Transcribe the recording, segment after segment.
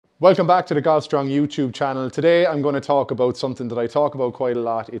Welcome back to the Golf Strong YouTube channel. Today I'm going to talk about something that I talk about quite a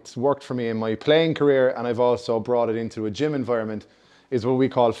lot. It's worked for me in my playing career and I've also brought it into a gym environment, is what we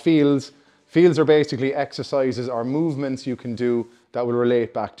call fields. Fields are basically exercises or movements you can do that will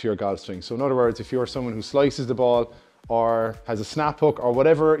relate back to your golf swing. So in other words, if you're someone who slices the ball or has a snap hook or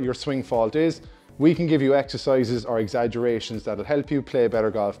whatever your swing fault is, we can give you exercises or exaggerations that'll help you play better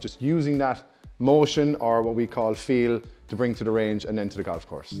golf just using that motion or what we call feel to bring to the range and then to the golf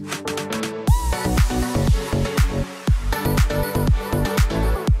course.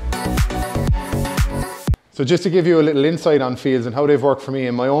 So just to give you a little insight on fields and how they've worked for me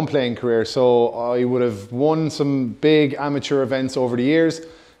in my own playing career. So I would have won some big amateur events over the years.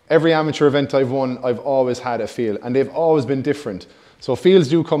 Every amateur event I've won, I've always had a field and they've always been different. So fields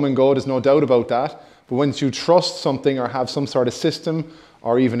do come and go, there's no doubt about that. But once you trust something or have some sort of system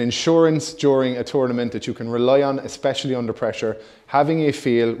or even insurance during a tournament that you can rely on, especially under pressure, having a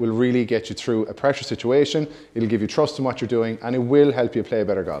feel will really get you through a pressure situation. It'll give you trust in what you're doing and it will help you play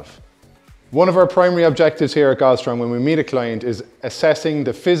better golf. One of our primary objectives here at Golf Strong when we meet a client is assessing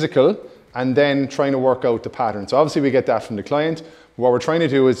the physical and then trying to work out the pattern. So obviously we get that from the client. What we're trying to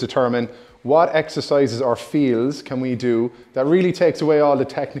do is determine what exercises or feels can we do that really takes away all the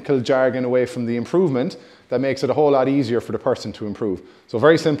technical jargon away from the improvement that makes it a whole lot easier for the person to improve. So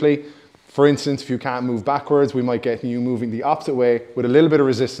very simply, for instance, if you can't move backwards, we might get you moving the opposite way with a little bit of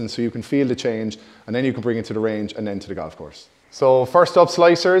resistance so you can feel the change and then you can bring it to the range and then to the golf course. So first up,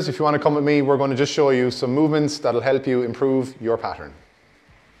 slicers, if you want to come with me, we're going to just show you some movements that'll help you improve your pattern.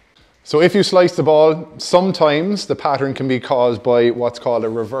 So if you slice the ball, sometimes the pattern can be caused by what's called a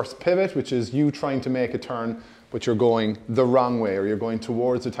reverse pivot, which is you trying to make a turn, but you're going the wrong way or you're going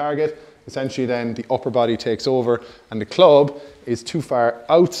towards the target. Essentially then the upper body takes over and the club is too far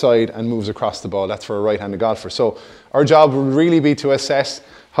outside and moves across the ball. That's for a right-handed golfer. So our job would really be to assess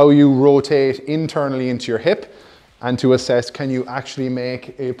how you rotate internally into your hip and to assess can you actually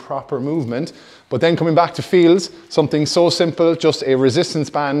make a proper movement. But then coming back to feels, something so simple, just a resistance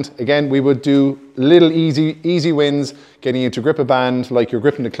band. Again, we would do little easy wins, getting you to grip a band like you're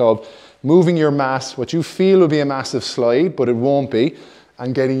gripping the club, moving your mass, what you feel will be a massive slide, but it won't be,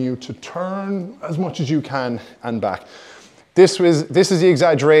 and getting you to turn as much as you can and back. This is the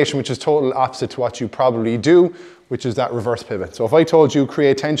exaggeration, which is total opposite to what you probably do, which is that reverse pivot. So if I told you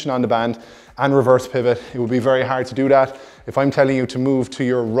create tension on the band and reverse pivot, it would be very hard to do that. If I'm telling you to move to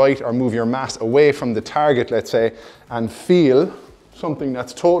your right or move your mass away from the target, let's say, and feel something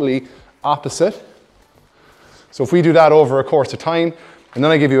that's totally opposite. So if we do that over a course of time, and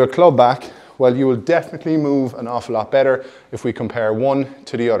then I give you a club back, well, you will definitely move an awful lot better if we compare one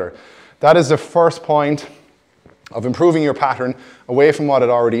to the other. That is the first point of improving your pattern away from what it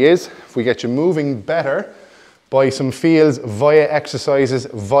already is. If we get you moving better by some feels, via exercises,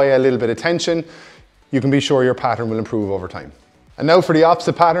 via a little bit of tension, you can be sure your pattern will improve over time. And now for the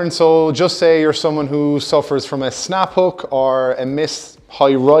opposite pattern. So just say you're someone who suffers from a snap hook or a miss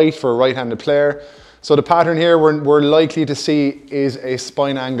high right for a right-handed player. So the pattern here we're likely to see is a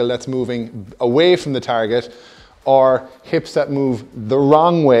spine angle that's moving away from the target or hips that move the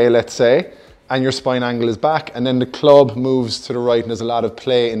wrong way, let's say, and your spine angle is back and then the club moves to the right and there's a lot of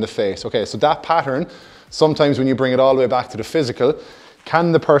play in the face. Okay, so that pattern, sometimes when you bring it all the way back to the physical,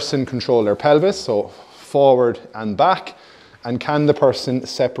 can the person control their pelvis, so forward and back, and can the person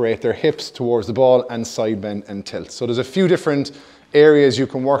separate their hips towards the ball and side bend and tilt? So there's a few different areas you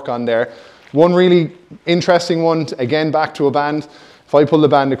can work on there. One really interesting one, again back to a band. If I pull the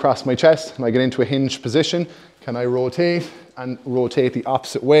band across my chest and I get into a hinge position, can I rotate and rotate the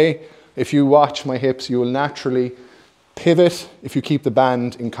opposite way? If you watch my hips, you will naturally pivot if you keep the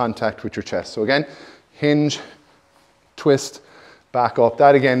band in contact with your chest. So again, hinge, twist, back up.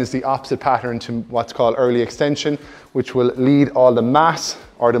 That again is the opposite pattern to what's called early extension, which will lead all the mass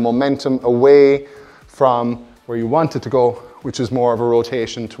or the momentum away from where you want it to go, which is more of a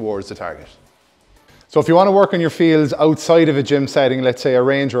rotation towards the target. So if you want to work on your feels outside of a gym setting, let's say a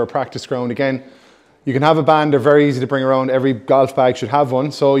range or a practice ground, again, you can have a band, they're very easy to bring around. Every golf bag should have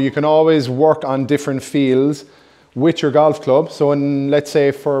one. So you can always work on different feels with your golf club. So let's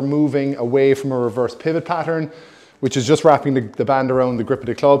say for moving away from a reverse pivot pattern, which is just wrapping the band around the grip of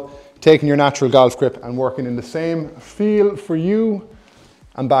the club, taking your natural golf grip and working in the same feel for you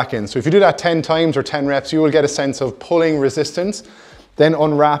and back in. So if you do that 10 times or 10 reps, you will get a sense of pulling resistance, then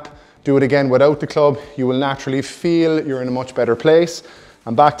unwrap, do it again without the club. You will naturally feel you're in a much better place.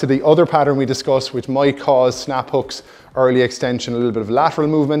 And back to the other pattern we discussed, which might cause snap hooks, early extension, a little bit of lateral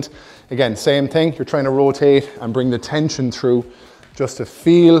movement. Again, same thing, you're trying to rotate and bring the tension through just to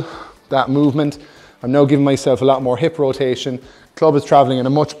feel that movement. I'm now giving myself a lot more hip rotation, club is traveling in a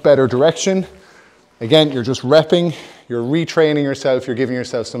much better direction. Again, you're just repping, you're retraining yourself, you're giving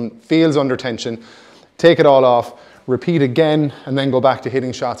yourself some feels under tension. Take it all off, repeat again, and then go back to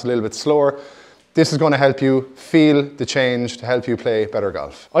hitting shots a little bit slower. This is going to help you feel the change to help you play better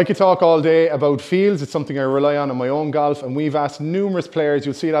golf. I could talk all day about feels. It's something I rely on in my own golf, and we've asked numerous players,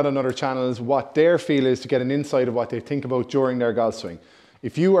 you'll see that on other channels, what their feel is to get an insight of what they think about during their golf swing.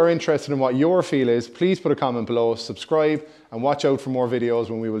 If you are interested in what your feel is, please put a comment below, subscribe, and watch out for more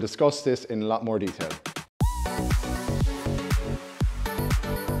videos when we will discuss this in a lot more detail.